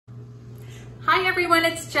Hi everyone,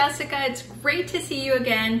 it's Jessica. It's great to see you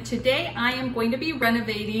again. Today I am going to be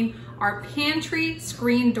renovating our pantry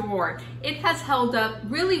screen door. It has held up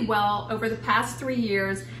really well over the past 3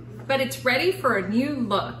 years, but it's ready for a new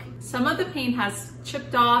look. Some of the paint has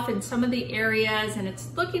chipped off in some of the areas and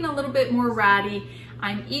it's looking a little bit more ratty.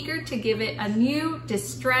 I'm eager to give it a new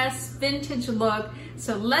distressed vintage look,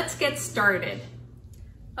 so let's get started.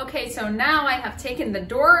 Okay, so now I have taken the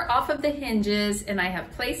door off of the hinges and I have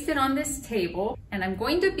placed it on this table, and I'm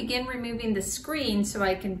going to begin removing the screen so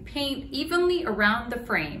I can paint evenly around the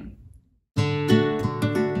frame.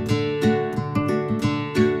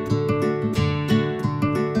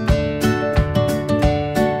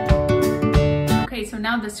 Okay, so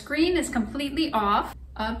now the screen is completely off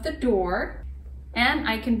of the door and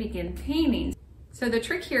I can begin painting. So the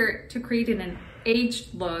trick here to creating an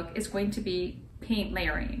aged look is going to be paint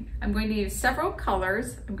layering. I'm going to use several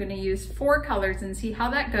colors. I'm going to use 4 colors and see how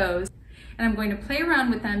that goes. And I'm going to play around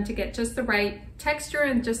with them to get just the right texture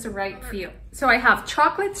and just the right feel. So I have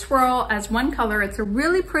chocolate swirl as one color. It's a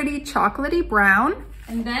really pretty chocolatey brown.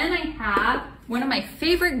 And then I have one of my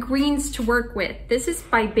favorite greens to work with. This is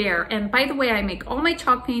by Behr. And by the way, I make all my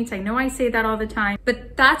chalk paints. I know I say that all the time,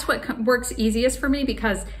 but that's what works easiest for me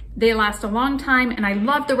because they last a long time and I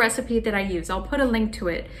love the recipe that I use. I'll put a link to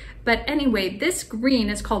it. But anyway, this green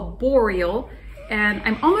is called Boreal and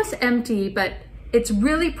I'm almost empty, but it's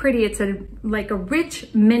really pretty. It's like a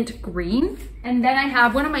rich mint green. And then I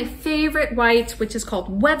have one of my favorite whites, which is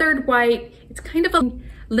called Weathered White. It's kind of a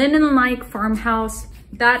linen-like farmhouse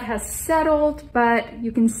that has settled, but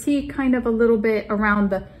you can see kind of a little bit around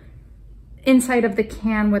the inside of the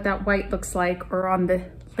can what that white looks like, or on the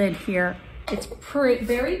lid here. It's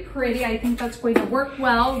very pretty. I think that's going to work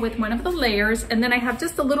well with one of the layers. And then I have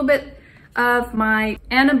just a little bit of my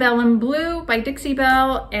Antebellum blue by Dixie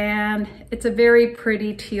Belle, and it's a very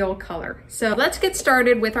pretty teal color. So let's get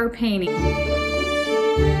started with our painting.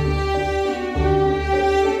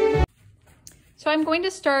 So I'm going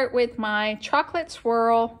to start with my chocolate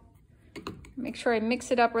swirl. Make sure I mix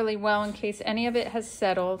it up really well in case any of it has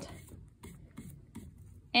settled.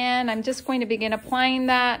 And I'm just going to begin applying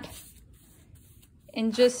that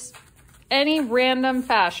in just any random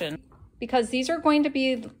fashion, because these are going to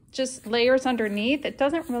be just layers underneath. It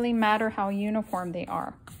doesn't really matter how uniform they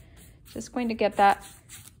are. Just going to get that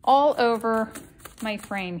all over my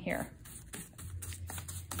frame here.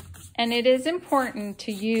 And it is important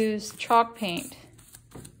to use chalk paint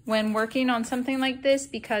when working on something like this,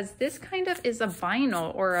 because this kind of is a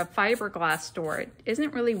vinyl or a fiberglass door. It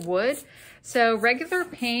isn't really wood. So regular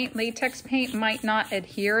paint, latex paint, might not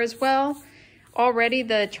adhere as well. Already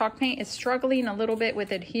the chalk paint is struggling a little bit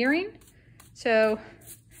with adhering. So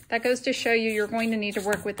that goes to show you you're going to need to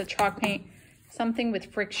work with the chalk paint, something with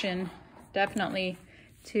friction, definitely,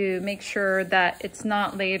 to make sure that it's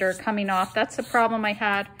not later coming off. That's the problem I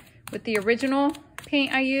had with the original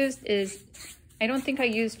paint I used. Is I don't think I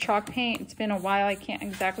used chalk paint. It's been a while, I can't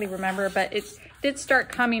exactly remember, but it did start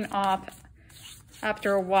coming off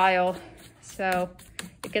after a while. So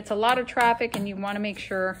it gets a lot of traffic and you want to make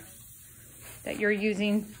sure that you're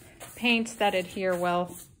using paints that adhere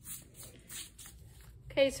well.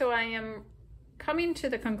 Okay, so I am coming to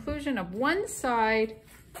the conclusion of one side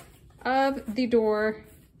of the door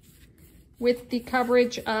with the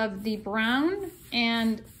coverage of the brown,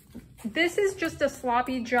 and this is just a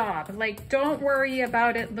sloppy job. Like, don't worry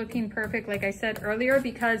about it looking perfect, like I said earlier,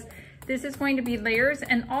 because this is going to be layers,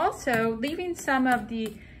 and also leaving some of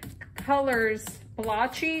the colors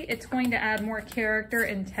blotchy, it's going to add more character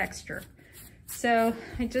and texture. So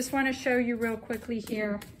I just want to show you real quickly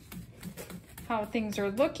here how things are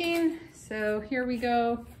looking. So here we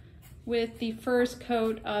go with the first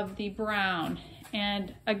coat of the brown.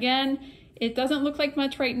 And again, it doesn't look like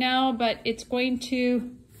much right now, but it's going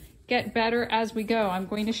to get better as we go. I'm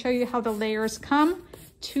going to show you how the layers come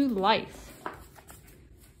to life.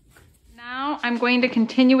 Now I'm going to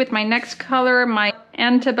continue with my next color, my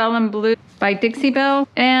Antebellum blue by Dixie Belle.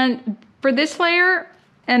 And for this layer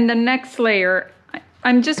and the next layer,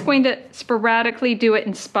 I'm just going to sporadically do it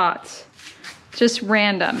in spots, just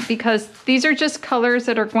random, because these are just colors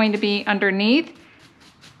that are going to be underneath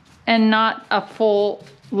and not a full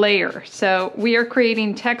layer. So we are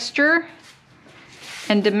creating texture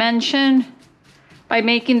and dimension by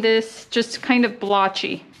making this just kind of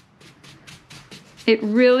blotchy. It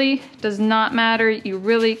really does not matter. You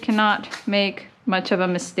really cannot make much of a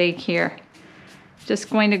mistake here. Just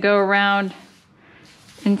going to go around.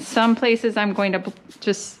 In some places I'm going to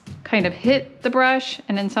just kind of hit the brush,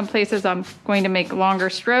 and in some places I'm going to make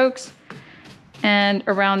longer strokes. And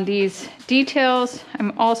around these details,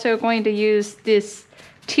 I'm also going to use this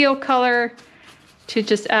teal color to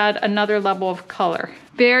just add another level of color.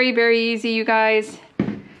 Very, very easy, you guys.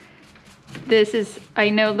 This is, I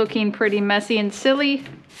know, looking pretty messy and silly,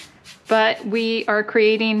 but we are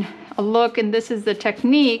creating a look, and this is the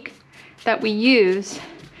technique that we use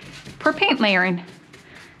for paint layering.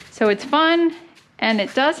 So it's fun, and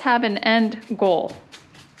it does have an end goal.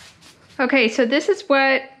 Okay, so this is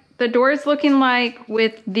what the door is looking like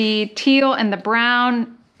with the teal and the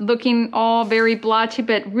brown looking all very blotchy,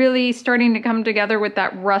 but really starting to come together with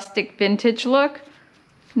that rustic vintage look.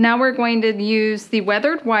 Now we're going to use the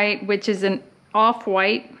weathered white, which is an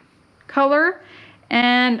off-white color.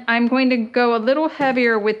 And I'm going to go a little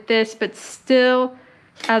heavier with this, but still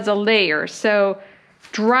as a layer. So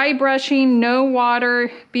dry brushing, no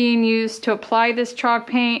water being used to apply this chalk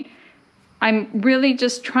paint. I'm really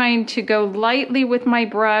just trying to go lightly with my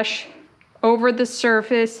brush over the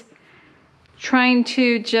surface, trying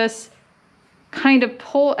to just kind of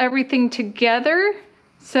pull everything together.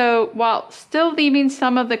 So while still leaving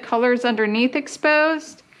some of the colors underneath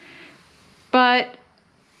exposed, but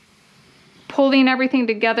pulling everything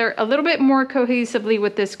together a little bit more cohesively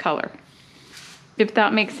with this color, if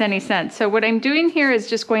that makes any sense. So what I'm doing here is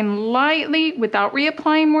just going lightly without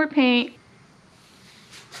reapplying more paint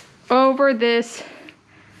over this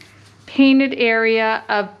painted area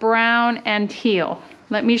of brown and teal.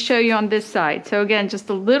 Let me show you on this side. So again, just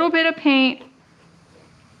a little bit of paint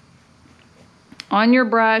on your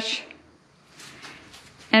brush,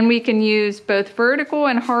 and we can use both vertical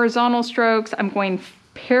and horizontal strokes. I'm going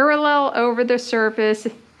parallel over the surface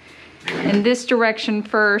in this direction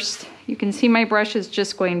first. You can see my brush is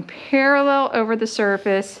just going parallel over the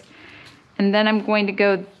surface, and then I'm going to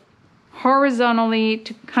go horizontally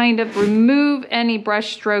to kind of remove any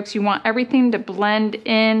brush strokes. You want everything to blend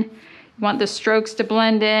in. You want the strokes to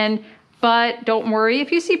blend in, but don't worry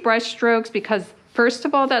if you see brush strokes, because first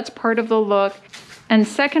of all, that's part of the look. And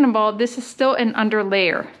second of all, this is still an under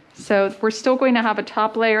layer. So we're still going to have a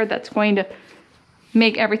top layer that's going to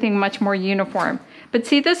make everything much more uniform. But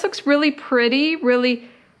see, this looks really pretty, really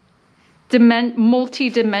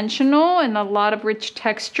multi-dimensional, and a lot of rich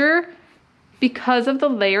texture. Because of the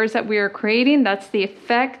layers that we are creating, that's the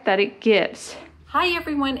effect that it gives. Hi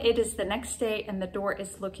everyone, it is the next day and the door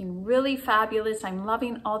is looking really fabulous. I'm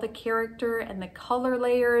loving all the character and the color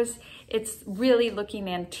layers. It's really looking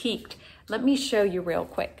antiqued. Let me show you real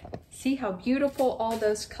quick. See how beautiful all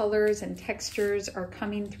those colors and textures are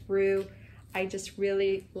coming through. I just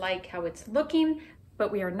really like how it's looking.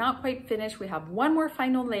 But we are not quite finished. We have one more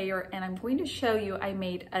final layer, and I'm going to show you I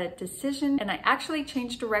made a decision, and I actually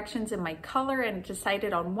changed directions in my color and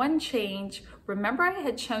decided on one change. Remember I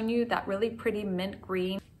had shown you that really pretty mint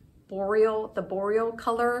green the boreal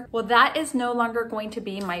color? Well, that is no longer going to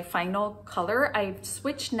be my final color. I've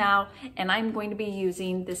switched now, and I'm going to be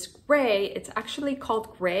using this gray. It's actually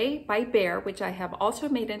called Gray by Behr, which I have also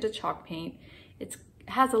made into chalk paint. It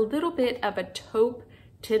has a little bit of a taupe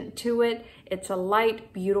tint to it. It's a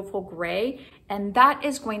light, beautiful gray, and that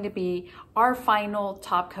is going to be our final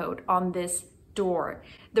top coat on this door.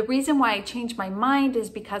 The reason why I changed my mind is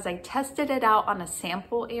because I tested it out on a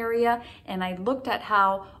sample area, and I looked at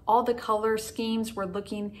how all the color schemes were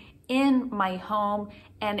looking in my home,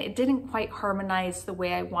 and it didn't quite harmonize the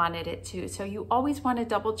way I wanted it to. So you always want to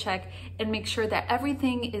double check and make sure that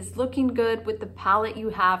everything is looking good with the palette you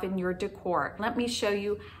have in your decor. Let me show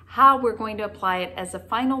you how we're going to apply it as a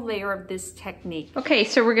final layer of this technique. Okay,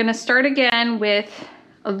 so we're going to start again with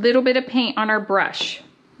a little bit of paint on our brush.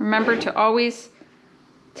 Remember to always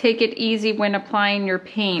take it easy when applying your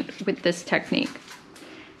paint with this technique.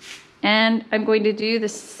 And I'm going to do the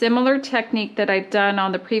similar technique that I've done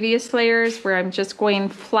on the previous layers, where I'm just going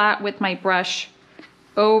flat with my brush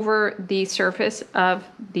over the surface of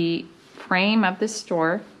the frame of this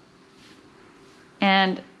door.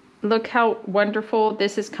 And look how wonderful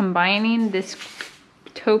this is, combining this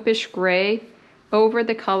taupish gray over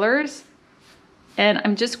the colors. And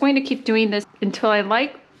I'm just going to keep doing this until I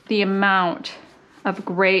like the amount of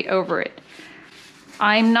gray over it.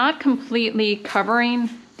 I'm not completely covering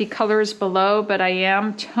the colors below, but I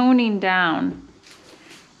am toning down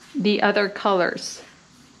the other colors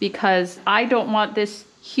because I don't want this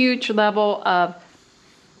huge level of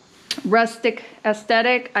rustic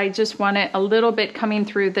aesthetic. I just want it a little bit coming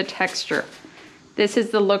through the texture. This is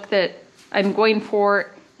the look that I'm going for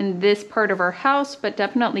in this part of our house, but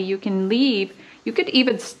definitely you can leave. You could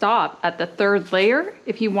even stop at the third layer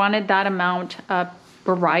if you wanted that amount of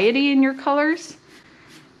variety in your colors.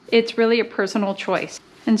 It's really a personal choice.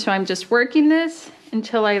 And so I'm just working this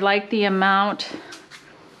until I like the amount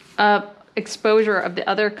of exposure of the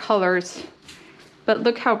other colors. But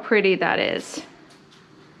look how pretty that is.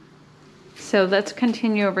 So let's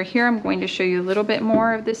continue over here. I'm going to show you a little bit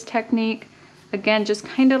more of this technique. Again, just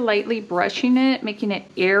kind of lightly brushing it, making it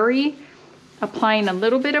airy, applying a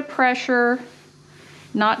little bit of pressure,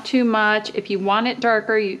 not too much. If you want it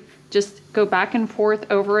darker, you just go back and forth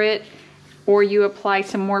over it, or you apply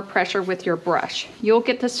some more pressure with your brush. You'll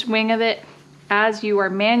get the swing of it as you are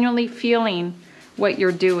manually feeling what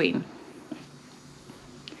you're doing.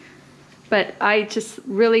 But I just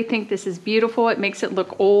really think this is beautiful. It makes it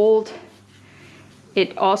look old.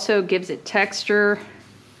 It also gives it texture.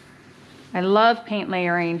 I love paint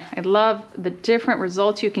layering. I love the different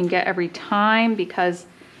results you can get every time because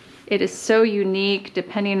it is so unique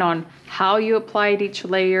depending on how you applied each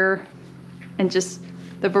layer and just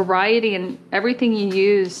the variety and everything you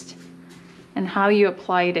used and how you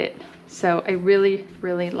applied it. So I really,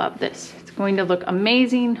 really love this. It's going to look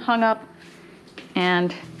amazing hung up,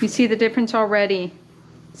 and you see the difference already.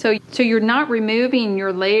 So you're not removing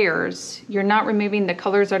your layers, you're not removing the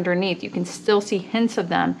colors underneath. You can still see hints of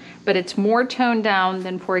them, but it's more toned down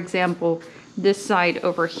than, for example, this side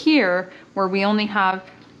over here, where we only have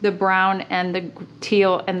the brown and the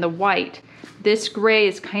teal and the white. This gray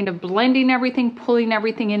is kind of blending everything, pulling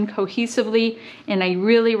everything in cohesively, and I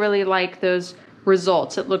really, really like those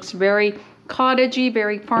results. It looks very cottagey,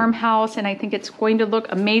 very farmhouse, and I think it's going to look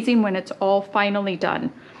amazing when it's all finally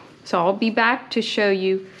done. So I'll be back to show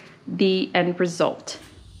you the end result.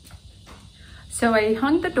 So I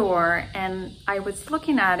hung the door and I was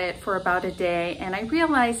looking at it for about a day and I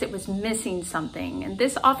realized it was missing something. And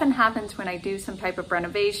this often happens when I do some type of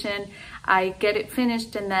renovation. I get it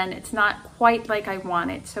finished and then it's not quite like I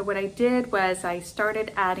want it. So what I did was I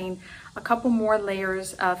started adding a couple more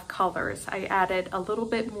layers of colors. I added a little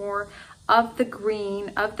bit more of the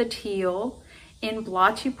green, of the teal in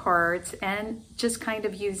blotchy parts, and just kind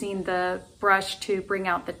of using the brush to bring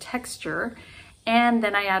out the texture. And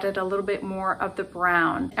then I added a little bit more of the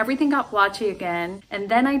brown. Everything got blotchy again, and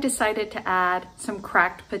then I decided to add some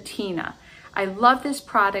cracked patina. I love this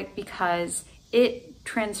product because it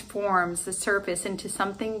transforms the surface into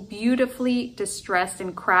something beautifully distressed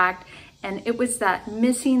and cracked, and it was that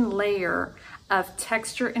missing layer of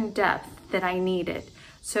texture and depth that I needed.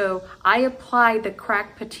 So I applied the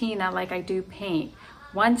cracked patina like I do paint.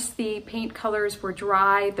 Once the paint colors were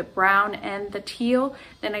dry, the brown and the teal,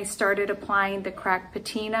 then I started applying the cracked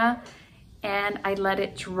patina and I let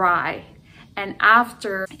it dry. And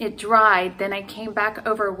after it dried, then I came back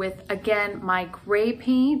over with, again, my gray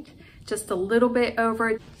paint, just a little bit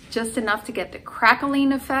over, just enough to get the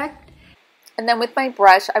crackling effect. And then with my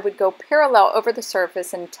brush, I would go parallel over the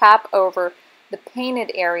surface and tap over the painted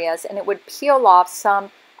areas, and it would peel off some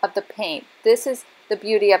of the paint. This is the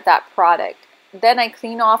beauty of that product. Then I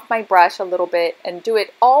clean off my brush a little bit and do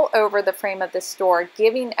it all over the frame of this door,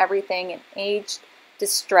 giving everything an aged,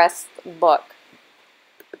 distressed look.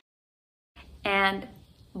 And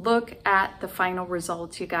look at the final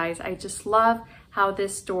results, you guys. I just love how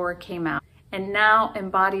this door came out and now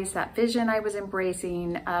embodies that vision I was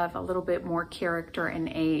embracing of a little bit more character and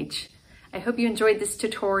age. I hope you enjoyed this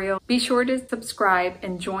tutorial. Be sure to subscribe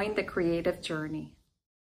and join the creative journey.